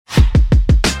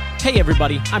Hey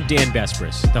everybody, I'm Dan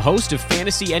Bespris, the host of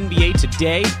Fantasy NBA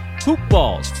Today, Hoop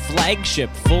Ball's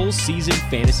flagship full-season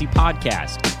fantasy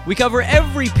podcast. We cover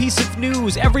every piece of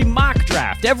news, every mock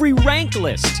draft, every rank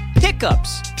list,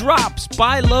 pickups, drops,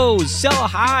 buy lows, sell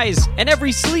highs, and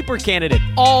every sleeper candidate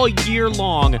all year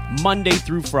long, Monday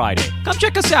through Friday. Come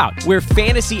check us out. We're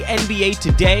Fantasy NBA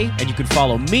Today, and you can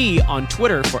follow me on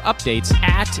Twitter for updates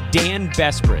at Dan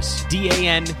Bespris,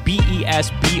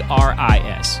 DANBESBRIS.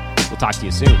 We'll talk to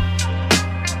you soon.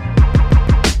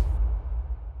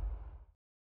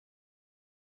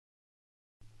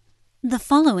 The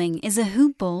following is a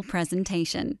Hoop Ball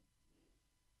presentation.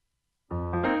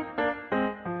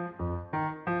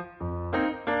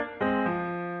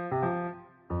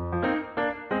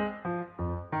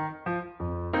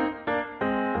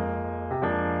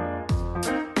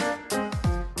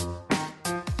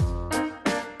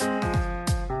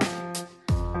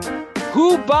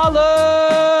 Hoop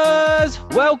Ballers!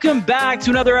 Welcome back to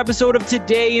another episode of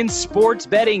Today in Sports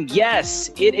Betting. Yes,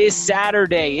 it is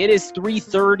Saturday. It is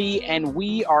 3:30, and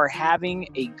we are having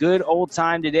a good old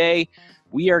time today.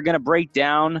 We are going to break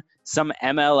down some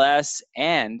MLS,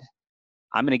 and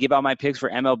I'm going to give out my picks for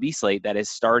MLB slate that is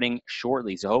starting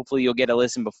shortly. So hopefully you'll get a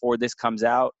listen before this comes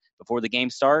out, before the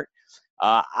games start.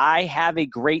 I have a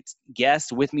great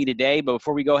guest with me today, but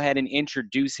before we go ahead and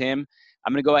introduce him,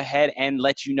 I'm going to go ahead and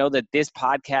let you know that this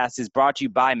podcast is brought to you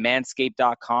by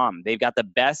Manscaped.com. They've got the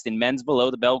best in men's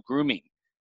below-the-belt grooming.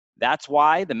 That's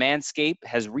why the Manscaped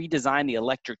has redesigned the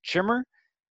electric trimmer.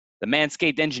 The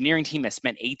Manscaped engineering team has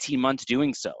spent 18 months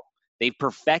doing so. They've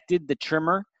perfected the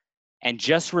trimmer and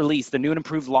just released the new and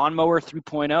improved Lawnmower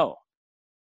 3.0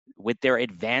 with their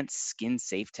advanced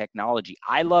skin-safe technology.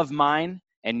 I love mine,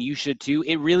 and you should too.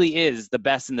 It really is the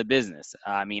best in the business.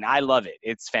 I mean, I love it.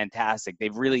 It's fantastic.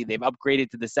 They've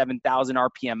upgraded to the 7,000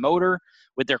 RPM motor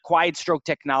with their quiet stroke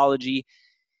technology,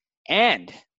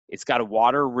 and it's got a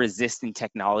water-resistant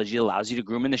technology that allows you to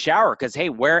groom in the shower because, hey,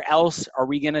 where else are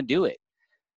we going to do it?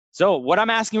 So what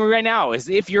I'm asking you right now is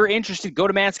if you're interested, go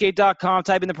to manscaped.com,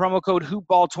 type in the promo code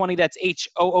HoopBall20, that's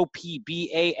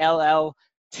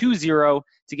HOOPBALL20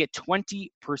 to get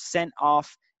 20%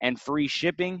 off and free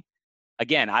shipping.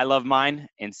 Again, I love mine,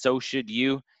 and so should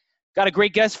you. Got a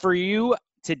great guest for you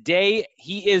today.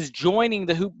 He is joining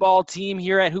the Hoop Ball team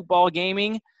here at Hoop Ball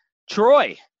Gaming.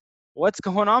 Troy, what's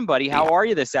going on, buddy? How are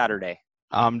you this Saturday?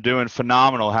 I'm doing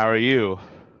phenomenal. How are you?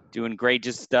 Doing great.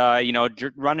 Just,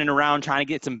 running around trying to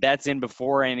get some bets in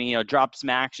before and, drop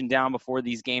some action down before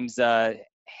these games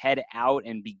head out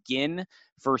and begin.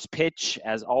 First pitch,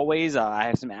 as always, I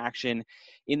have some action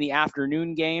in the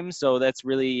afternoon games, so that's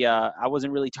really I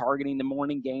wasn't really targeting the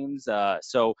morning games.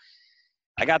 So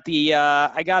I got the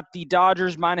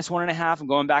Dodgers -1.5. I'm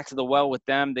going back to the well with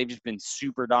them. They've just been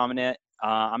super dominant.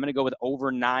 I'm going to go with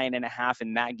over 9.5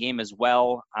 in that game as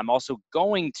well. I'm also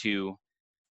going to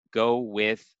go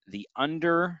with the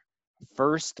under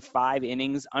first 5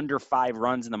 innings, under 5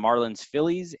 runs in the Marlins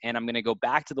Phillies, and I'm going to go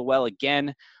back to the well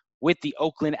again with the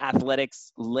Oakland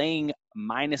Athletics laying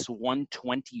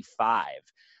 -125.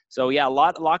 So, yeah, a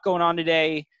lot going on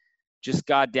today. Just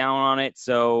got down on it.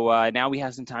 So now we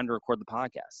have some time to record the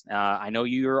podcast. I know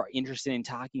you're interested in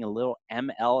talking a little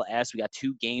MLS. We got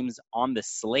 2 games on the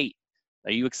slate.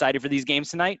 Are you excited for these games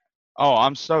tonight? Oh,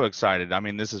 I'm so excited. I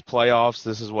mean, this is playoffs.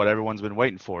 This is what everyone's been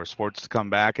waiting for, sports to come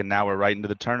back, and now we're right into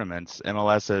the tournaments.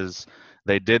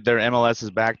 They did their MLS is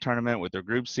back tournament with their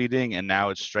group seeding, and now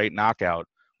it's straight knockout.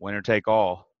 Winner take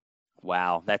all.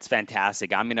 Wow, that's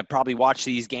fantastic. I'm going to probably watch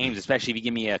these games, especially if you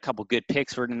give me a couple good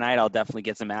picks for tonight. I'll definitely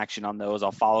get some action on those.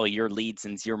 I'll follow your lead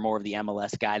since you're more of the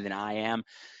MLS guy than I am.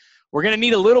 We're going to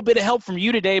need a little bit of help from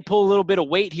you today, pull a little bit of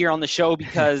weight here on the show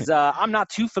because I'm not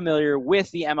too familiar with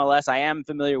the MLS. I am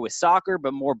familiar with soccer,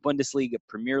 but more Bundesliga,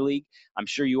 Premier League. I'm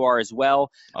sure you are as well.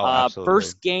 Oh, absolutely.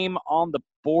 First game on the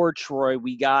board, Troy,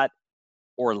 we got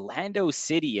Orlando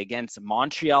City against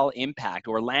Montreal Impact.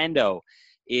 Orlando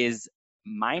is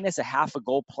 -0.5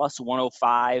 goal,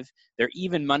 +105. They're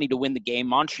even money to win the game.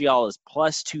 Montreal is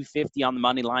 +250 on the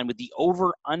money line with the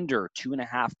over-under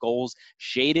 2.5 goals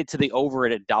shaded to the over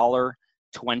at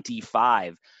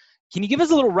 $1.25. Can you give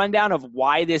us a little rundown of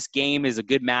why this game is a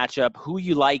good matchup, who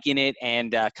you like in it,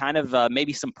 and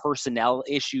maybe some personnel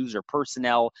issues or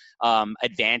personnel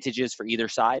advantages for either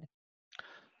side?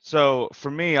 So for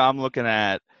me, I'm looking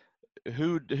at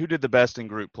who did the best in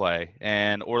group play,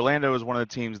 and Orlando is one of the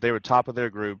teams. They were top of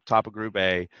their group, top of Group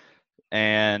A,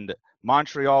 and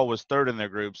Montreal was third in their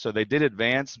group, so they did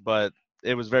advance, but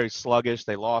it was very sluggish.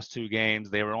 They lost 2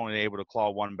 games. They were only able to claw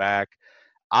 1 back.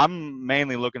 I'm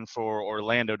mainly looking for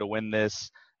Orlando to win this.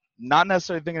 not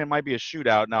necessarily thinking it might be a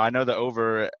shootout. Now, I know the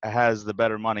over has the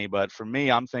better money, but for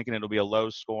me, I'm thinking it'll be a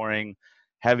low-scoring,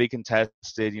 heavy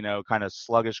contested, kind of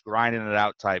sluggish, grinding it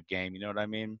out type game. You know what I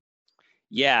mean?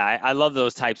 Yeah, I love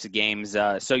those types of games.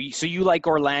 So you like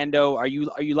Orlando? Are you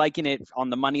liking it on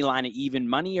the money line at even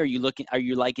money? Or are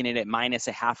you liking it at minus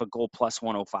a half a goal plus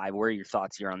 105? What are your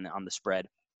thoughts here on the spread?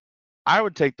 I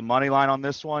would take the money line on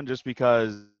this one just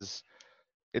because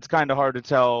it's kind of hard to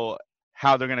tell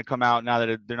how they're going to come out now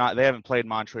that they haven't played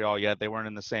Montreal yet. They weren't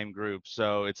in the same group.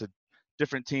 So it's a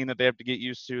different team that they have to get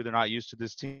used to. They're not used to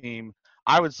this team.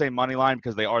 I would say money line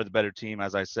because they are the better team.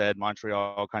 As I said,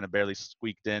 Montreal kind of barely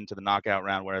squeaked into the knockout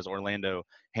round, whereas Orlando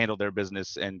handled their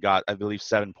business and got, I believe,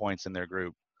 7 points in their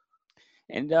group.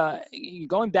 And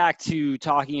going back to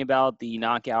talking about the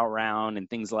knockout round and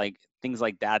things like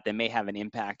that may have an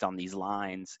impact on these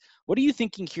lines. What are you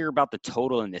thinking here about the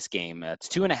total in this game? It's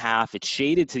 2.5. It's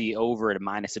shaded to the over at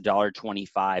minus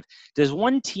 $1.25. Does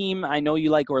one team, I know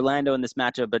you like Orlando in this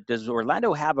matchup, but does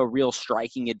Orlando have a real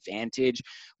striking advantage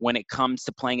when it comes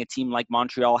to playing a team like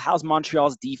Montreal? How's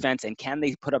Montreal's defense, and can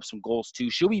they put up some goals too?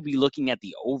 Should we be looking at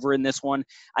the over in this one?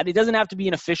 It doesn't have to be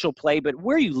an official play, but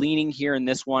where are you leaning here in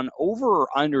this one, over or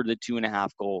under the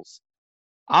 2.5 goals?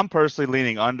 I'm personally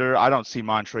leaning under. I don't see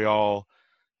Montreal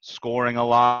scoring a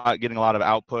lot, getting a lot of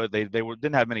output. They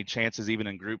didn't have many chances even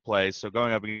in group play. So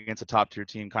going up against a top-tier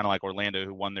team, kind of like Orlando,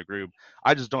 who won their group,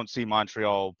 I just don't see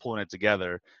Montreal pulling it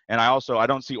together. And I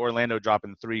don't see Orlando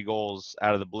dropping 3 goals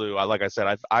out of the blue. Like I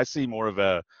said, I see more of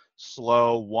a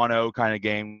slow 1-0 kind of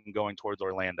game going towards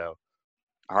Orlando.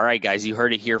 All right, guys, you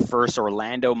heard it here first.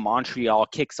 Orlando, Montreal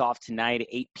kicks off tonight at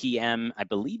 8 p.m. I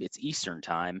believe it's Eastern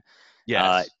time.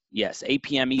 Yes. Yes, 8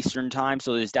 p.m. Eastern time,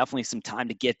 so there's definitely some time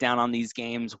to get down on these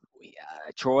games.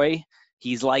 Troy,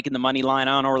 he's liking the money line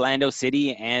on Orlando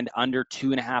City and under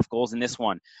 2.5 goals in this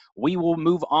one. We will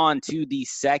move on to the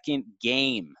second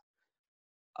game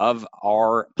of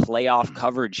our playoff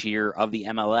coverage here of the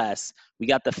MLS. We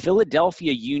got the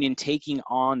Philadelphia Union taking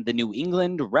on the New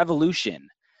England Revolution.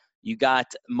 You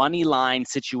got money line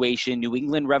situation. New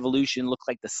England Revolution look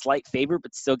like the slight favorite,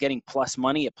 but still getting plus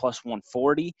money at plus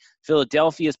 140.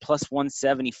 Philadelphia is plus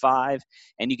 175,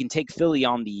 and you can take Philly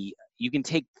on the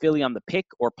pick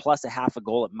or plus a half a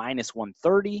goal at minus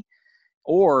 130,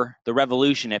 or the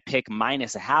Revolution at pick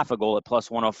minus a half a goal at plus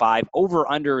 105.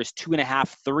 Over under is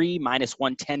 2.5, 3 minus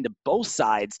 110 to both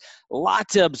sides. A lot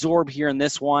to absorb here in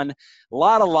this one. A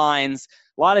lot of lines,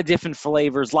 a lot of different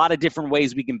flavors, a lot of different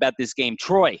ways we can bet this game.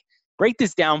 Troy, break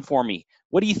this down for me.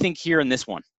 What do you think here in this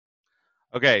one?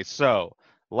 Okay, so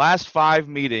last 5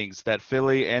 meetings that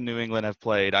Philly and New England have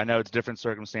played, I know it's different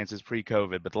circumstances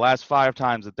pre-COVID, but the last 5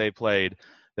 times that they played,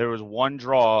 there was one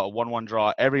draw, a 1-1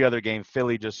 draw. Every other game,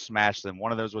 Philly just smashed them.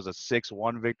 One of those was a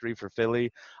 6-1 victory for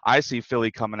Philly. I see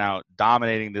Philly coming out,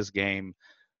 dominating this game,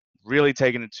 really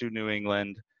taking it to New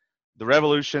England. The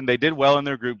Revolution, they did well in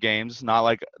their group games, not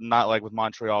like with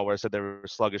Montreal where I said they were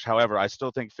sluggish. However, I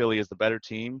still think Philly is the better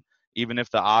team, even if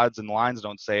the odds and lines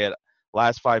don't say it.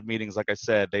 Last 5 meetings, like I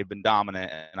said, they've been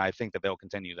dominant, and I think that they'll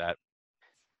continue that.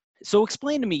 So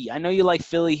explain to me, I know you like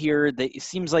Philly here. It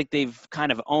seems like they've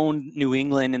kind of owned New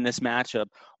England in this matchup.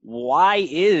 Why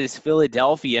is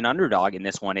Philadelphia an underdog in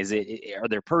this one? Are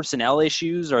there personnel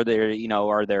issues? Are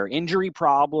there injury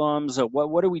problems?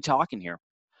 What are we talking here?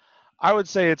 I would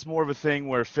say it's more of a thing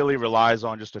where Philly relies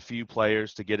on just a few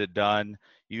players to get it done.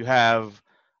 You have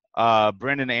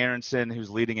Brendan Aronson, who's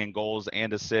leading in goals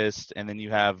and assists, and then you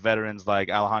have veterans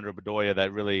like Alejandro Bedoya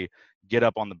that really get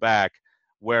up on the back.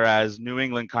 Whereas New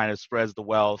England kind of spreads the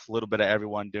wealth, a little bit of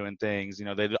everyone doing things.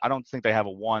 I don't think they have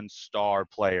a one-star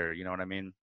player. You know what I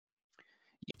mean?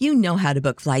 You know how to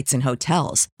book flights and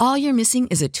hotels. All you're missing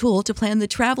is a tool to plan the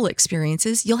travel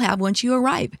experiences you'll have once you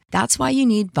arrive. That's why you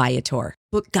need Viator.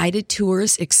 Book guided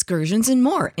tours, excursions, and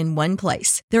more in one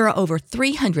place. There are over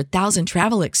 300,000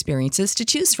 travel experiences to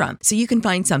choose from, so you can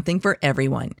find something for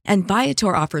everyone. And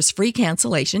Viator offers free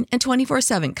cancellation and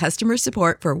 24/7 customer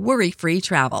support for worry-free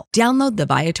travel. Download the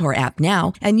Viator app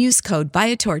now and use code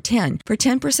Viator10 for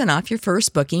 10% off your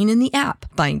first booking in the app.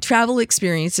 Find travel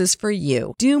experiences for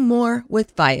you. Do more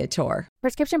with Viator.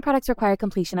 Prescription products require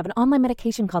completion of an online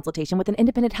medication consultation with an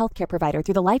independent healthcare provider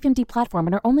through the LifeMD platform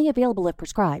and are only available if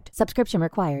prescribed. Subscription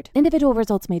required. Individual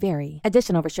results may vary.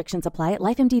 Additional restrictions apply at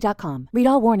lifemd.com. Read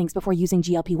all warnings before using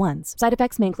GLP-1s. Side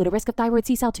effects may include a risk of thyroid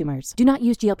C-cell tumors. Do not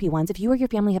use GLP-1s if you or your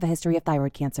family have a history of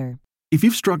thyroid cancer. If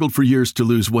you've struggled for years to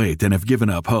lose weight and have given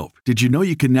up hope, did you know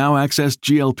you can now access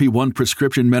GLP-1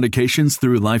 prescription medications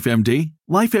through LifeMD?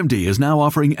 LifeMD is now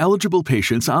offering eligible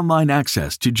patients online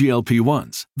access to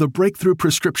GLP-1s, the breakthrough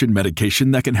prescription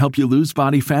medication that can help you lose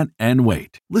body fat and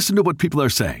weight. Listen to what people are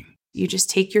saying. You just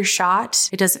take your shot.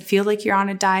 It doesn't feel like you're on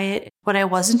a diet. What I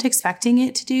wasn't expecting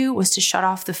it to do was to shut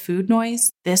off the food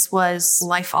noise. This was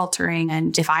life-altering,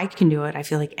 and if I can do it, I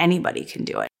feel like anybody can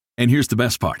do it. And here's the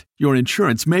best part. Your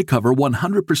insurance may cover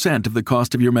 100% of the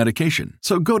cost of your medication.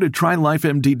 So go to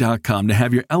TryLifeMD.com to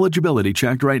have your eligibility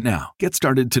checked right now. Get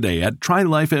started today at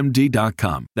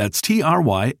TryLifeMD.com. That's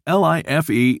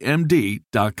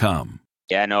TryLifeMD.com.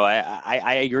 Yeah, no,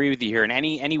 I agree with you here. And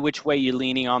any which way you're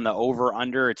leaning on the over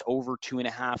under, it's over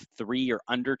 2.5, 3, or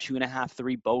under 2.5,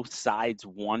 3. Both sides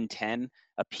 110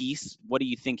 a piece. What do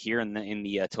you think here in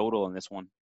the total in this one?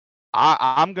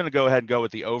 I'm going to go ahead and go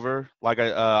with the over. Like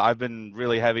I've been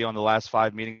really heavy on the last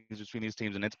 5 meetings between these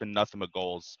teams, and it's been nothing but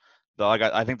goals.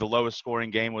 I think the lowest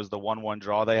scoring game was the 1-1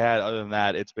 draw they had. Other than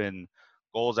that, it's been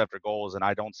goals after goals, and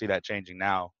I don't see that changing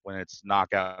now when it's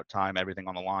knockout time, everything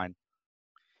on the line.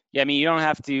 Yeah, I mean, you don't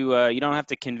have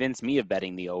to convince me of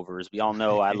betting the overs. We all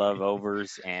know I love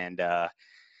overs, and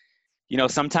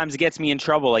sometimes it gets me in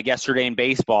trouble. Like yesterday in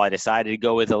baseball, I decided to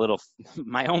go with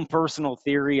my own personal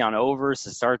theory on overs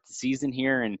to start the season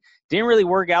here, and didn't really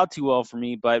work out too well for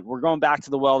me. But we're going back to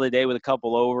the well today with a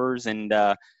couple overs, and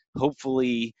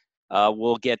hopefully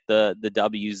we'll get the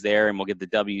W's there, and we'll get the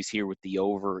W's here with the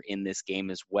over in this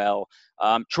game as well.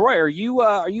 Troy, are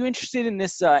you interested in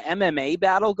this MMA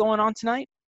battle going on tonight?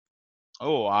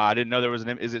 Oh, I didn't know there was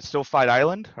is it still Fight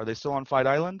Island? Are they still on Fight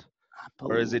Island?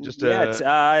 Or is it just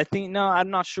I think, no, I'm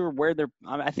not sure where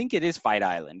I think it is Fight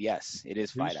Island. Yes, it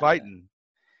is Fight Island. Who's fighting?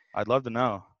 I'd love to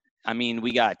know. I mean,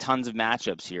 we got tons of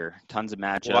matchups here.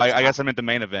 Well, I guess I meant the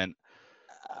main event.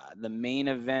 The main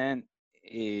event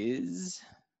is,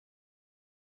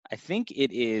 I think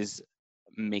it is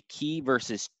McKee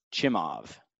versus Chimov,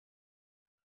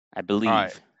 I believe. All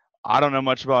right. I don't know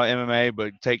much about MMA,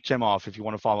 but take Chimov if you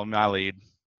want to follow my lead.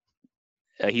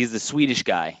 He's the Swedish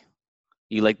guy.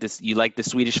 You like this? You like the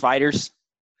Swedish fighters?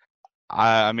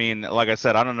 I mean, like I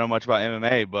said, I don't know much about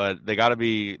MMA, but they got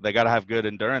to have good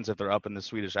endurance if they're up in the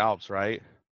Swedish Alps, right?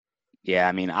 Yeah,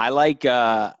 I mean, I like.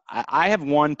 I have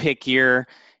one pick here.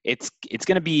 It's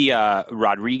going to be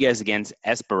Rodriguez against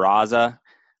Esperanza.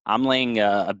 I'm laying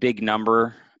a big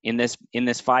number in this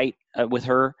fight with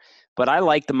her. But I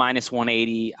like the minus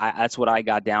 180. That's what I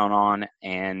got down on.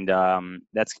 And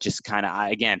that's just kind of,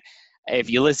 again, if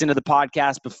you listen to the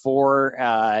podcast before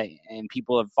and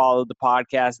people have followed the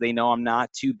podcast, they know I'm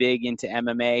not too big into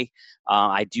MMA.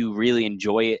 I do really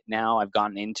enjoy it now. I've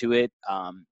gotten into it.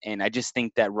 And I just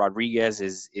think that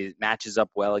Rodriguez matches up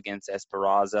well against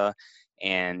Esperanza.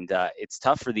 And it's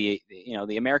tough for the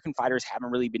American fighters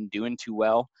haven't really been doing too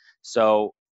well.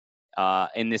 So,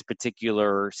 in this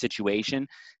particular situation.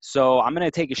 So I'm going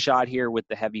to take a shot here with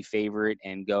the heavy favorite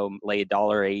and go lay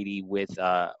 $1.80 with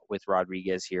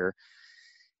Rodriguez here.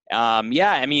 I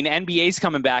mean, NBA's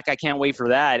coming back. I can't wait for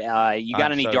that. You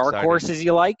got any dark horses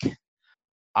you like?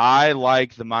 I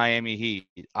like the Miami Heat.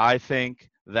 I think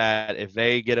that if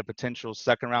they get a potential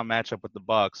second-round matchup with the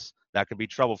Bucks, that could be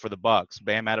trouble for the Bucks.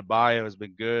 Bam Adebayo has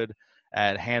been good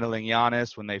at handling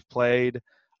Giannis when they've played.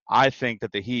 I think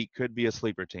that the Heat could be a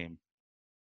sleeper team.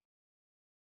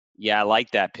 Yeah, I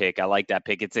like that pick.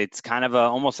 It's kind of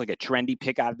almost like a trendy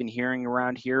pick I've been hearing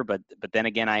around here, but then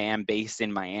again, I am based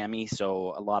in Miami,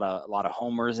 so a lot of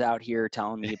homers out here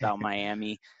telling me about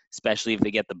Miami, especially if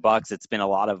they get the Bucks. It's been a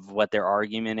lot of what their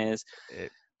argument is.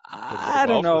 I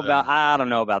don't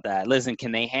know about that. Listen,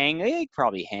 can they hang? They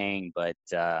probably hang, but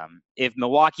if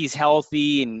Milwaukee's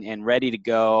healthy and ready to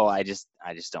go, I just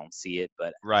don't see it.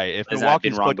 But right, if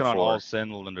Milwaukee's clicking on all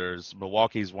cylinders,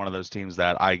 Milwaukee's one of those teams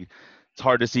that it's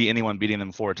hard to see anyone beating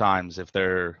them 4 times if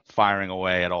they're firing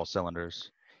away at all cylinders.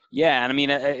 Yeah, and I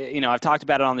mean, I've talked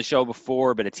about it on the show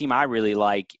before, but a team I really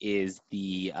like is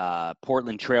the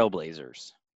Portland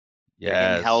Trailblazers. Yes.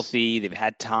 They've been healthy. They've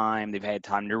had time to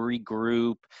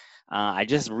regroup. I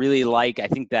just really I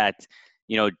think that,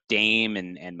 Dame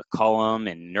and McCollum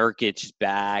and Nurkic is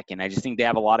back. And I just think they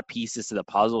have a lot of pieces to the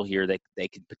puzzle here that they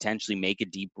could potentially make a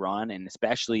deep run. And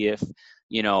especially if,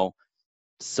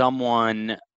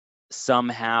 someone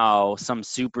somehow, some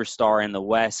superstar in the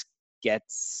West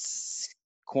gets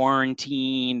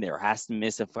quarantined or has to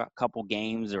miss a couple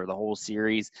games or the whole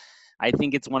series. I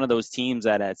think it's one of those teams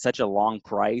that at such a long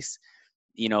price,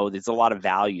 there's a lot of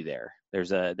value there.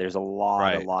 There's a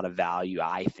lot of value,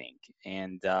 I think.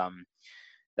 And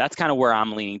that's kind of where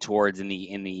I'm leaning towards in the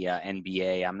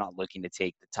NBA. I'm not looking to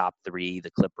take the top 3,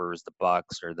 the Clippers, the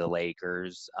Bucks, or the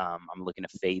Lakers. I'm looking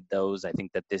to fade those. I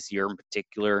think that this year in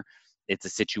particular, it's a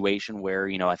situation where,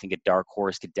 I think a dark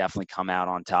horse could definitely come out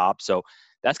on top. So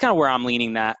that's kind of where I'm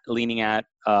leaning at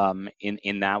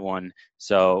in that one.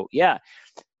 So yeah.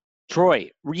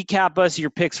 Troy, recap us your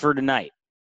picks for tonight.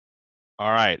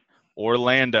 All right.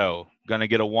 Orlando going to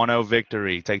get a 1-0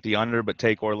 victory. Take the under, but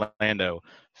take Orlando.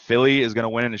 Philly is going to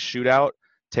win in a shootout.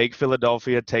 Take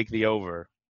Philadelphia. Take the over.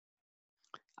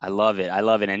 I love it.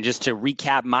 And just to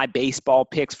recap my baseball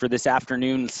picks for this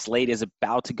afternoon, slate is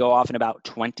about to go off in about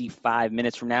 25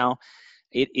 minutes from now.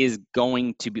 It is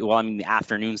going to be, the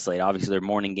afternoon slate. Obviously, their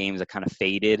morning games are kind of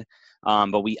faded.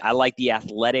 But I like the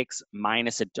Athletics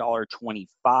minus $1.25.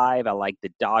 I like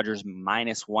the Dodgers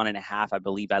minus 1.5. I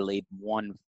believe I laid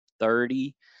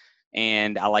 130.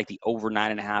 And I like the over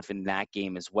 9.5 in that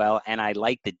game as well. And I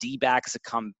like the D-backs to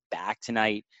come back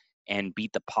tonight and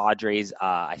beat the Padres.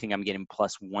 I think I'm getting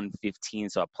plus 115,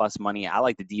 so a plus money. I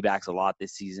like the D-backs a lot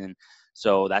this season.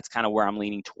 So that's kind of where I'm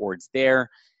leaning towards there.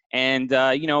 And,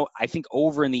 I think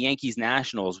over in the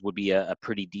Yankees-Nationals would be a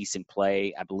pretty decent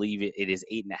play. I believe it is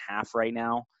 8.5 right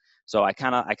now. So I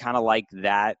kind of like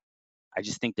that. I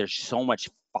just think there's so much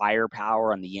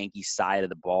firepower on the Yankees side of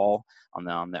the ball in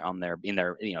their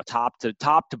top to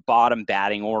bottom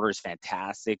batting order is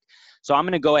fantastic. So I'm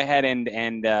going to go ahead and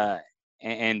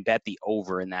bet the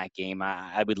over in that game.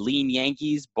 I would lean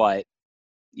Yankees, but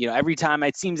every time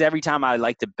I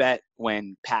like to bet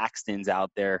when Paxton's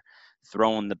out there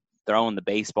throwing the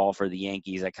baseball for the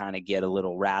Yankees, I kind of get a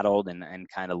little rattled and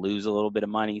kind of lose a little bit of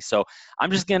money. So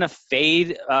I'm just gonna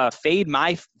fade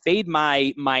my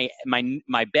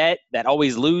bet that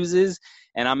always loses,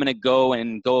 and I'm gonna go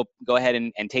ahead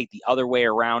and take the other way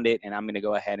around it, and I'm gonna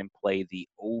go ahead and play the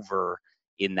over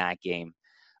in that game.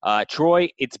 Troy,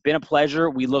 it's been a pleasure.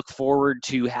 We look forward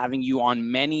to having you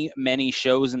on many, many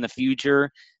shows in the future.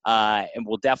 And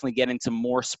we'll definitely get into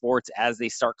more sports as they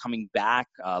start coming back,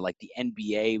 like the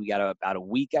NBA. We got about a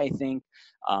week, I think.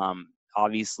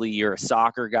 Obviously, you're a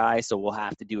soccer guy, so we'll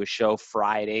have to do a show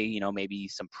Friday, maybe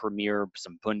some Premier,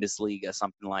 some Bundesliga,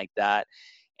 something like that.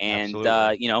 And,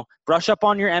 brush up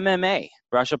on your MMA.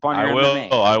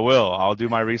 MMA. I will. I'll do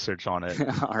my research on it.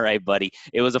 All right, buddy.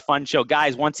 It was a fun show.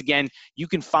 Guys, once again, you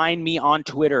can find me on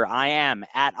Twitter. I am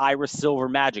at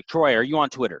IrisSilverMagic. Troy, are you on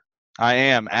Twitter? I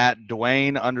am at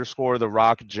Dwayne_The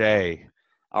Rock J.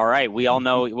 All right. We all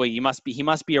know. Well, he must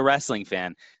be a wrestling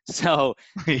fan. So,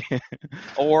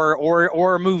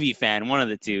 or a movie fan, one of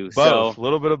the two. Both. A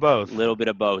little bit of both.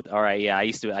 All right. Yeah. I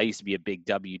used to be a big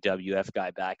WWF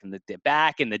guy back in the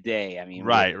day. I mean,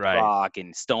 right. Rock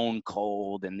and Stone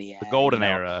Cold and the golden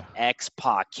era.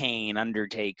 X-Pac, Kane,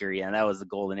 Undertaker. Yeah, that was the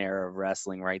golden era of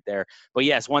wrestling right there. But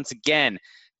yes, once again,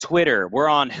 Twitter. We're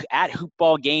on at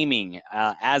Hoopball Gaming,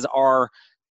 as our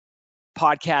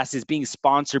podcast is being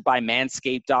sponsored by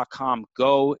Manscaped.com.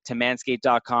 Go to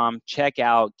Manscaped.com, check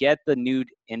out, get the new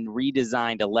and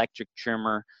redesigned electric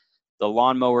trimmer, the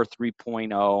Lawnmower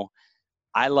 3.0.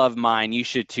 I love mine. You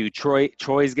should too.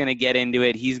 Troy's going to get into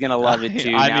it. He's going to love it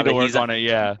too. I need to work on it,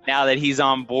 yeah. Now that he's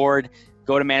on board,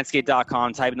 go to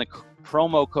Manscaped.com, type in the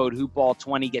promo code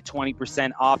Hoopball20, get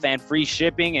 20% off and free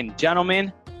shipping. And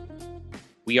gentlemen,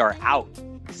 we are out.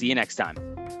 See you next time.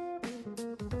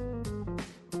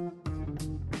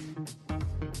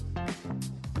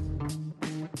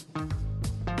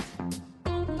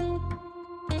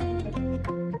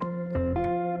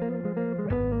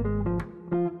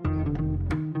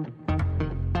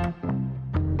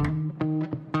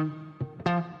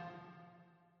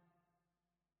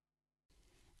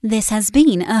 This has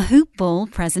been a Hoop Ball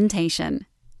presentation.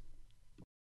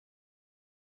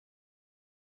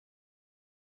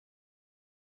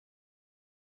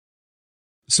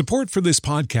 Support for this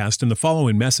podcast and the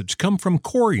following message come from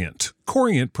Corient.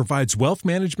 Corient provides wealth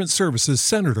management services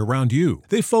centered around you.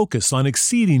 They focus on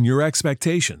exceeding your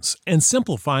expectations and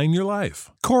simplifying your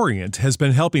life. Corient has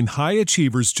been helping high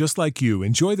achievers just like you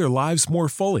enjoy their lives more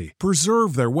fully,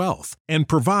 preserve their wealth, and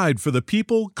provide for the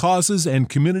people, causes, and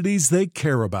communities they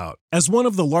care about. As one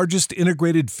of the largest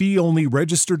integrated fee-only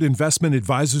registered investment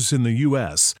advisors in the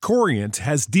U.S., Corient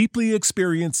has deeply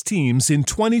experienced teams in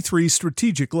 23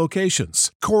 strategic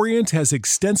locations. Corient has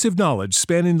extensive knowledge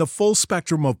spanning the full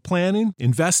spectrum of planning,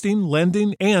 investing,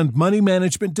 lending, and money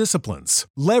management disciplines.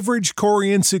 Leverage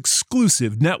Corient's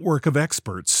exclusive network of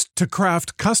experts to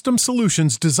craft custom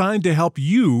solutions designed to help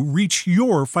you reach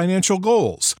your financial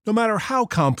goals, no matter how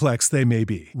complex they may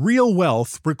be. Real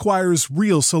wealth requires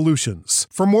real solutions.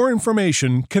 For more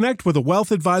information, connect with a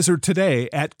wealth advisor today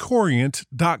at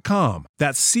Corient.com.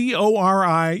 That's Corient.com.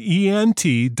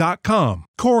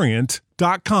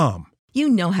 Corient.com. You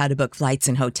know how to book flights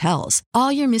and hotels.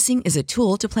 All you're missing is a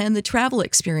tool to plan the travel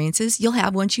experiences you'll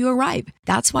have once you arrive.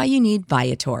 That's why you need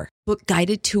Viator. Book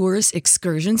guided tours,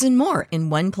 excursions, and more in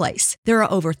one place. There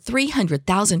are over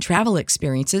 300,000 travel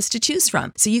experiences to choose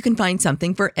from, so you can find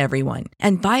something for everyone.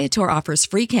 And Viator offers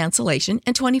free cancellation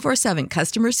and 24/7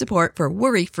 customer support for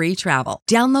worry-free travel.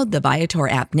 Download the Viator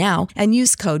app now and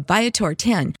use code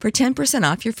Viator10 for 10%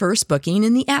 off your first booking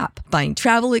in the app. Find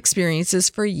travel experiences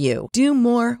for you. Do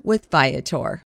more with Viator.